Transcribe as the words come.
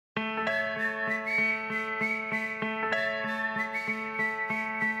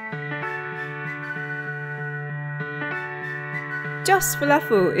Just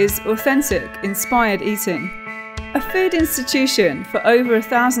Falafel is authentic, inspired eating. A food institution for over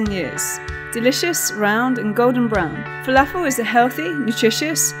 1,000 years. Delicious, round and golden brown, falafel is a healthy,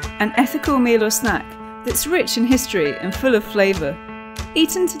 nutritious and ethical meal or snack that's rich in history and full of flavour.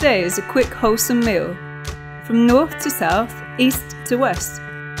 Eaten today as a quick, wholesome meal. From north to south, east to west,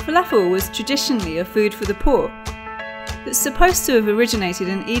 falafel was traditionally a food for the poor that's supposed to have originated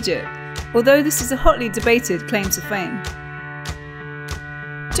in Egypt, although this is a hotly debated claim to fame.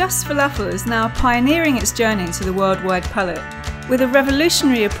 Just Falafel is now pioneering its journey to the worldwide palate with a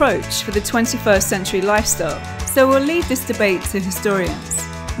revolutionary approach for the 21st century lifestyle, so we'll leave this debate to historians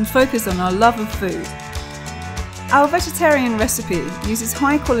and focus on our love of food. Our vegetarian recipe uses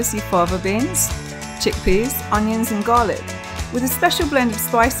high-quality fava beans, chickpeas, onions and garlic with a special blend of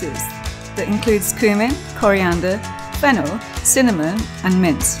spices that includes cumin, coriander, fennel, cinnamon and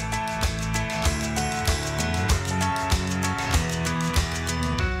mint.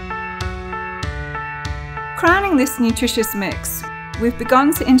 Crowning this nutritious mix, we've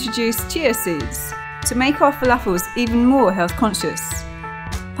begun to introduce chia seeds to make our falafels even more health conscious.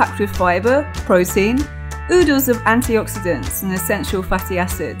 Packed with fibre, protein, oodles of antioxidants and essential fatty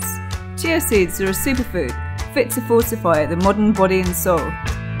acids, chia seeds are a superfood fit to fortify the modern body and soul.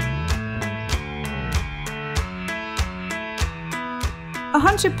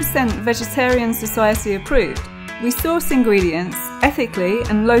 100% Vegetarian Society approved, we source ingredients ethically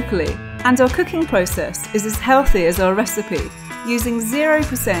and locally, and our cooking process is as healthy as our recipe, using 0%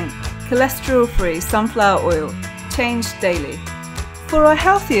 cholesterol-free sunflower oil, changed daily. For our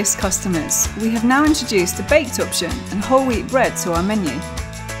healthiest customers, we have now introduced a baked option and whole wheat bread to our menu.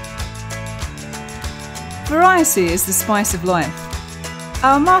 Variety is the spice of life.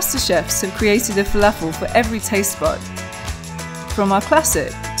 Our master chefs have created a falafel for every taste bud. From our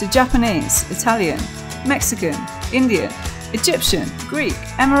classic to Japanese, Italian, Mexican, Indian, Egyptian, Greek,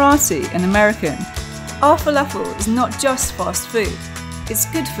 Emirati and American, our falafel is not just fast food, it's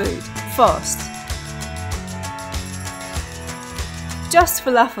good food, fast. Just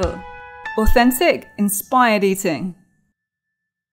Falafel. Authentic, inspired eating.